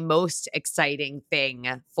is the most exciting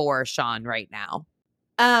thing for Shawn right now?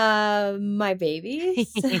 My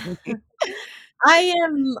babies. I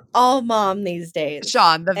am all mom these days.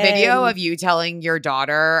 Shawn, the video And of you telling your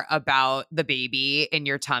daughter about the baby in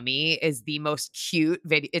your tummy is the most cute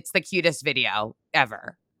video. It's the cutest video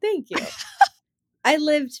ever. thank you. I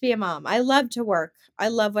live to be a mom. I love to work. I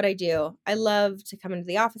love what I do. I love to come into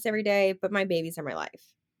the office every day, but my babies are my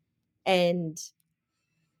life. And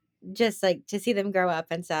just like to see them grow up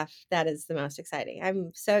and stuff, that is the most exciting.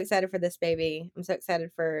 I'm so excited for this baby. I'm so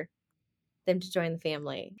excited for them to join the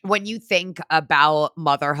family. When you think about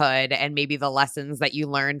motherhood and maybe the lessons that you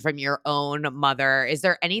learned from your own mother, is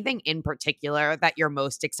there anything in particular that you're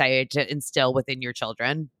most excited to instill within your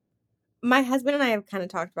children? My husband and I have kind of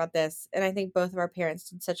talked about this, and I think both of our parents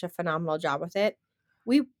did such a phenomenal job with it.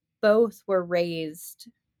 We both were raised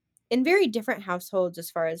in very different households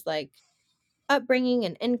as far as like upbringing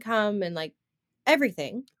and income and like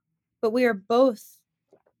everything, but we were both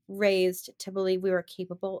raised to believe we were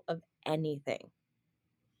capable of anything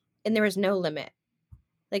and there was no limit.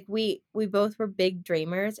 Like we both were big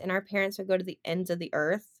dreamers and our parents would go to the ends of the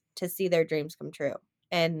earth to see their dreams come true.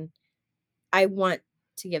 And I want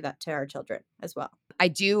to give that to our children as well. I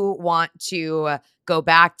do want to go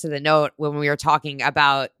back to the note when we were talking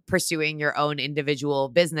about pursuing your own individual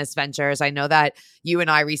business ventures. I know that you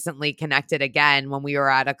and I recently connected again when we were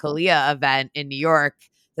at a Kalia event in New York,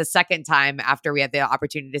 the second time after we had the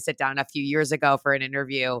opportunity to sit down a few years ago for an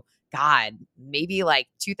interview. God, maybe like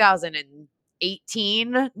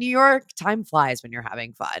 2018 New York. Time flies when you're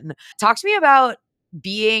having fun. Talk to me about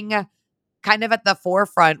being kind of at the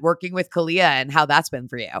forefront working with Kalia and how that's been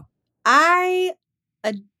for you. I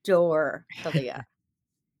adore Kalia.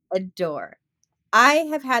 Adore. I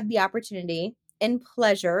have had the opportunity and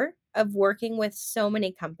pleasure of working with so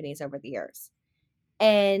many companies over the years.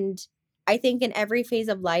 And I think in every phase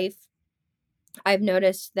of life, I've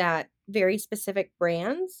noticed that very specific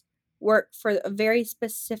brands work for a very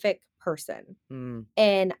specific person. Mm.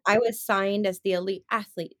 And I was signed as the elite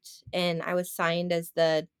athlete, and I was signed as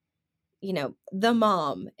the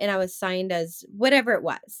mom, and I was signed as whatever it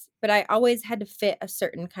was. But I always had to fit a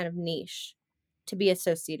certain kind of niche to be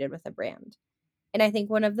associated with a brand. And I think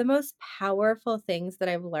one of the most powerful things that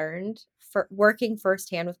I've learned for working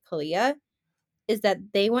firsthand with Kalia is that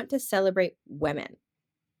they want to celebrate women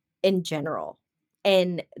in general.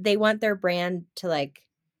 And they want their brand to like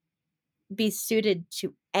be suited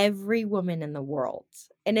to every woman in the world.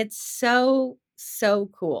 And it's so, so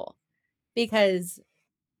cool because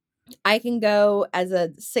I can go as a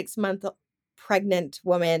 6-month pregnant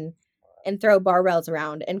woman and throw barbells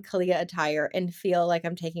around in Kalia attire and feel like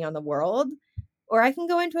I'm taking on the world. Or I can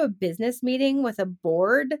go into a business meeting with a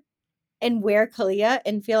board and wear Kalia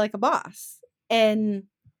and feel like a boss. And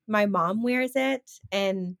my mom wears it,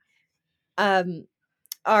 and um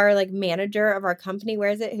our like manager of our company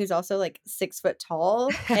wears it, who's also like 6 foot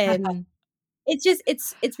tall. And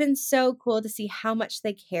it's been so cool to see how much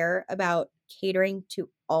they care about catering to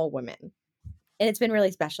all women. And it's been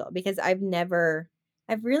really special because I've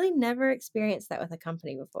really never experienced that with a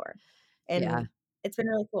company before. Yeah. And it's been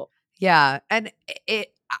really cool. Yeah. And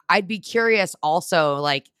I'd be curious also,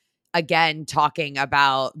 like, again, talking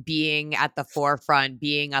about being at the forefront,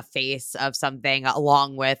 being a face of something,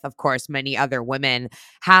 along with, of course, many other women,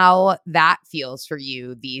 how that feels for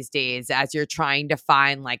you these days as you're trying to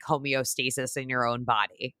find like homeostasis in your own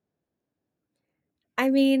body. I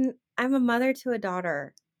mean, I'm a mother to a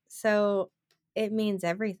daughter, so it means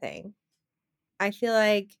everything. I feel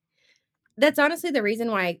like that's honestly the reason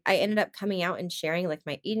why I ended up coming out and sharing like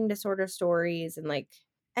my eating disorder stories and like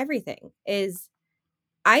everything is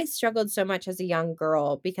I struggled so much as a young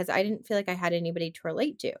girl because I didn't feel like I had anybody to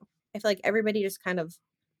relate to. I feel like everybody just kind of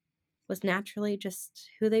was naturally just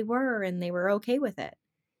who they were and they were okay with it.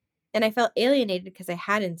 And I felt alienated because I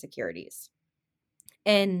had insecurities.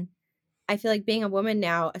 And I feel like being a woman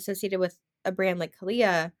now associated with a brand like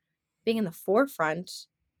Kalia, being in the forefront,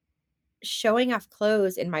 showing off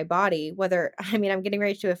clothes in my body, whether I mean I'm getting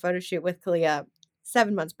ready to do a photo shoot with Kalia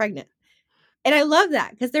 7 months pregnant. And I love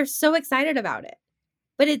that because they're so excited about it.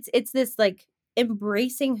 But it's this like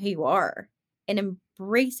embracing who you are and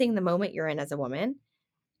embracing the moment you're in as a woman.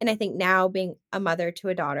 And I think now being a mother to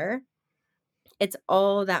a daughter, it's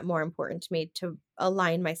all that more important to me to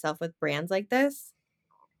align myself with brands like this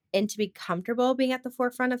and to be comfortable being at the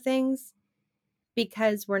forefront of things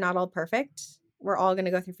because we're not all perfect. We're all going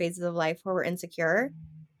to go through phases of life where we're insecure.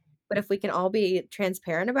 But if we can all be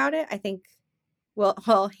transparent about it, I think we'll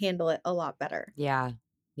all handle it a lot better. Yeah.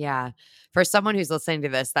 Yeah. For someone who's listening to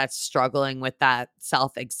this that's struggling with that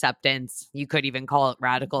self acceptance, you could even call it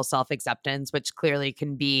radical self acceptance, which clearly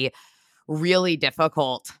can be really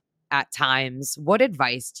difficult at times. What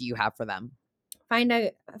advice do you have for them? Find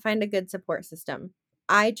a good support system.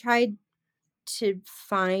 I tried to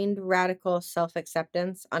find radical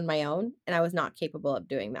self-acceptance on my own, and I was not capable of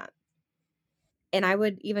doing that. And I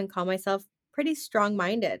would even call myself pretty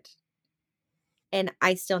strong-minded, and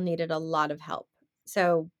I still needed a lot of help.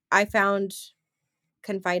 So, I found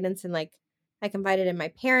confidence in like I confided in my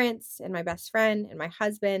parents and my best friend and my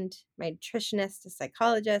husband, my nutritionist, a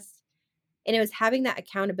psychologist, and it was having that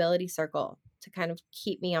accountability circle to kind of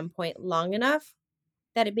keep me on point long enough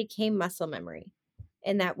that it became muscle memory.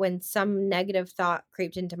 And that when some negative thought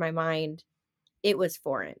creeped into my mind, it was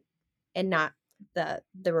foreign and not the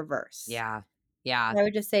reverse. Yeah. Yeah. I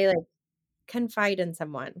would just say like confide in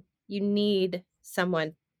someone. You need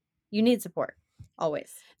support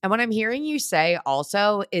always. And what I'm hearing you say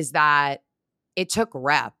also is that it took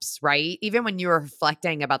reps, right? Even when you were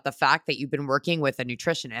reflecting about the fact that you've been working with a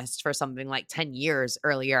nutritionist for something like 10 years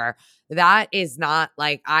earlier, that is not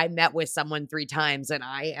like I met with someone 3 times and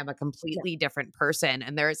I am a Yeah. completely different person.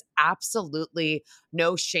 And there's absolutely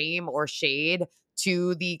no shame or shade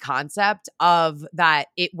to the concept of that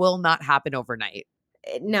it will not happen overnight.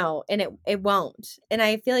 No, and it won't. And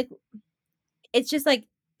I feel like it's just like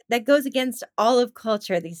that goes against all of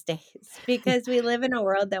culture these days because we live in a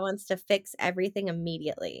world that wants to fix everything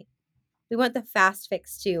immediately. We want the fast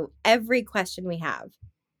fix to every question we have.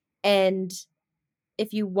 And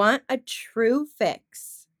if you want a true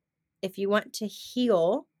fix, if you want to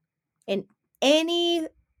heal in any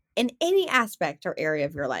any aspect or area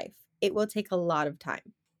of your life, it will take a lot of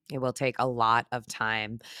time. It will take a lot of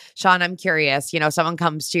time. Shawn, I'm curious, someone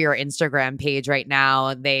comes to your Instagram page right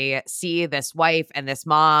now, they see this wife and this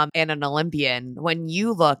mom and an Olympian. When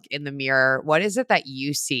you look in the mirror, what is it that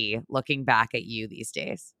you see looking back at you these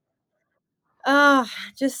days? Oh,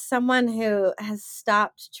 just someone who has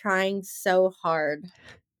stopped trying so hard.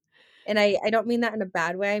 And I don't mean that in a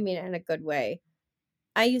bad way, I mean it in a good way.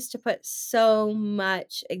 I used to put so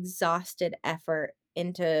much exhausted effort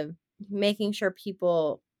into making sure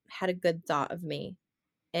people had a good thought of me,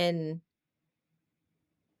 and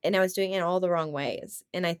I was doing it in all the wrong ways.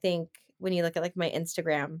 And I think when you look at like my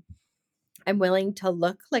Instagram, I'm willing to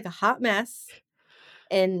look like a hot mess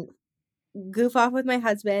and goof off with my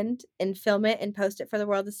husband and film it and post it for the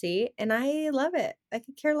world to see, and I love it. I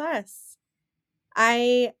could care less.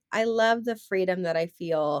 I love the freedom that I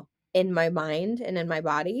feel in my mind and in my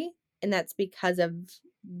body, and that's because of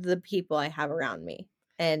the people I have around me.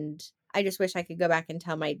 And I just wish I could go back and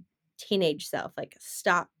tell my teenage self, like,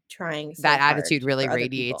 stop trying so That attitude hard really for other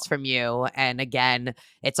radiates people. from you. And again,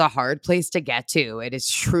 it's a hard place to get to. It is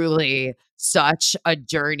truly such a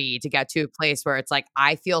journey to get to a place where it's like,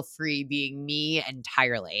 I feel free being me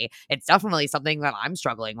entirely. It's definitely something that I'm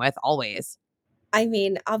struggling with always. I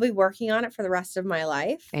mean, I'll be working on it for the rest of my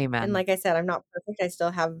life. And Amen. like I said, I'm not perfect. I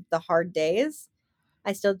still have the hard days.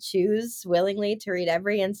 I still choose willingly to read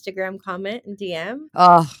every Instagram comment and DM.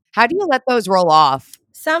 Oh, how do you let those roll off?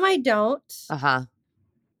 Some I don't, Uh huh.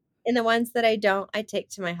 and the ones that I don't, I take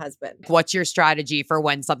to my husband. What's your strategy for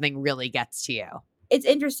when something really gets to you? It's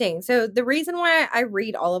interesting. So the reason why I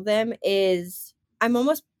read all of them is I'm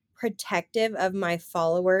almost protective of my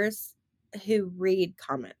followers who read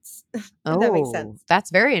comments, if that makes Oh, sense.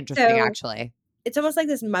 that's very interesting, So actually. it's almost like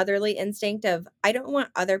this motherly instinct of I don't want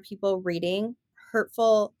other people reading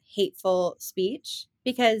hurtful, hateful speech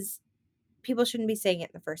because people shouldn't be saying it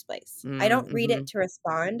in the first place. I don't read Mm-hmm. it to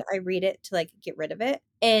respond. I read it to like get rid of it.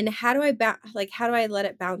 And how do I how do I let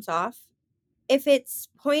it bounce off? If it's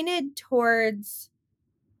pointed towards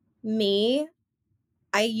me,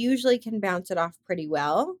 I usually can bounce it off pretty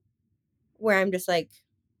well, where I'm just like,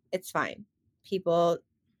 it's fine. People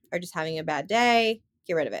are just having a bad day.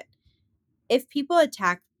 Get rid of it. If people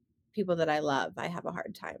attack people that I love, I have a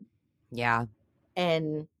hard time. Yeah.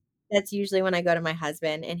 And that's usually when I go to my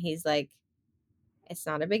husband and he's like, it's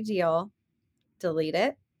not a big deal. Delete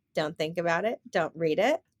it. Don't think about it. Don't read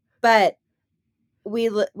it. But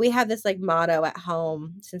we have this like motto at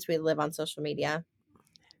home since we live on social media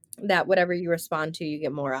that whatever you respond to, you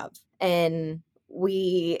get more of. And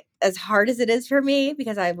we, as hard as it is for me,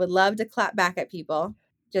 because I would love to clap back at people,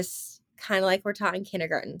 just kind of like we're taught in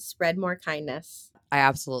kindergarten, spread more kindness. I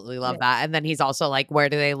absolutely You love know, that. And then he's also like, where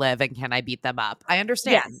do they live and can I beat them up? I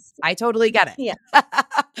understand. yes. I totally get it. Yeah.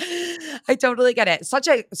 I totally get it. Such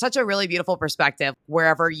a really beautiful perspective.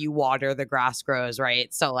 Wherever you water, the grass grows,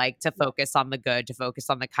 right? So like to Yeah. focus on the good, to focus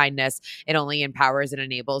on the kindness, it only empowers and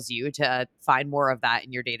enables you to find more of that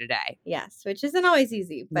in your day to day. Yes. Which isn't always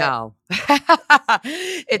easy, but No,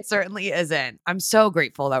 it certainly isn't. I'm so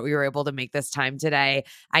grateful that we were able to make this time today.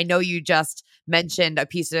 I know you just mentioned a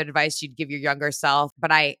piece of advice you'd give your younger self,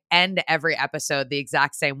 but I end every episode the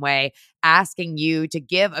exact same way, asking you to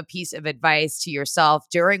give a piece of advice to yourself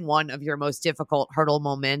during one of your most difficult hurdle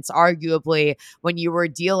moments, arguably when you were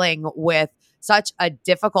dealing with such a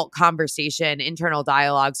difficult conversation, internal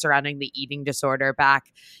dialogue surrounding the eating disorder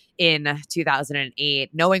back in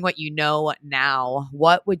 2008. Knowing what you know now,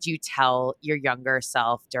 what would you tell your younger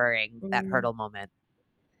self during that mm, hurdle moment?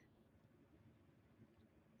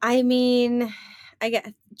 I mean, I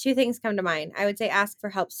get two things come to mind. I would say ask for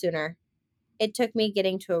help sooner. It took me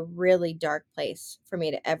getting to a really dark place for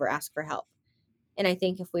me to ever ask for help. And I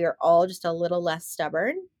think if we were all just a little less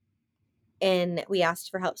stubborn and we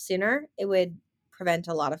asked for help sooner, it would prevent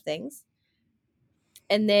a lot of things.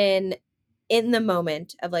 And then in the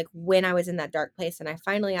moment of like when I was in that dark place and I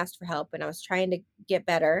finally asked for help and I was trying to get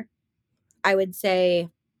better, I would say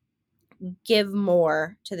give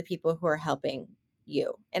more to the people who are helping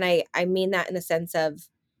you. And I mean that in the sense of,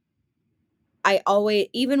 I always,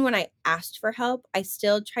 even when I asked for help, I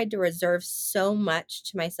still tried to reserve so much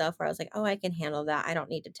to myself where I was like, oh, I can handle that. I don't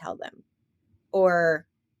need to tell them. Or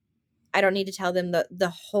I don't need to tell them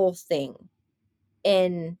the whole thing.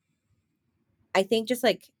 And I think just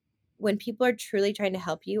like when people are truly trying to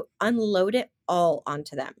help you, unload it all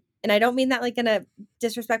onto them. And I don't mean that like in a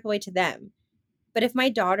disrespectful way to them. But if my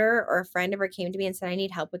daughter or a friend ever came to me and said, I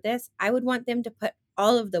need help with this, I would want them to put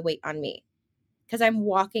all of the weight on me, because I'm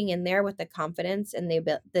walking in there with the confidence and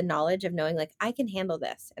the knowledge of knowing like I can handle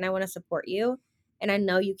this and I want to support you, and I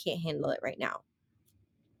know you can't handle it right now.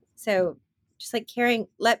 So just like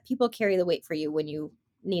let people carry the weight for you when you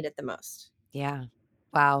need it the most. Yeah.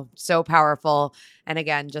 Wow. So powerful. And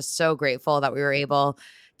again, just so grateful that we were able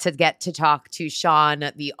to get to talk to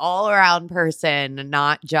Shawn, the all around person,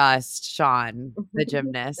 not just Shawn, the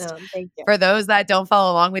gymnast. Thank you. For those that don't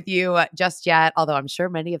follow along with you just yet, although I'm sure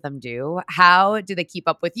many of them do, how do they keep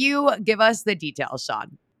up with you? Give us the details,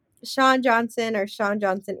 Shawn. Shawn Johnson or Shawn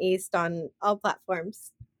Johnson East on all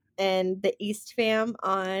platforms, and the East fam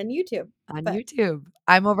on YouTube. On But YouTube.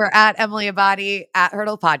 I'm over at Emily Abadi at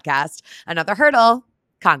Hurdle Podcast. Another hurdle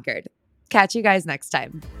conquered. Catch you guys next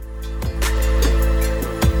time.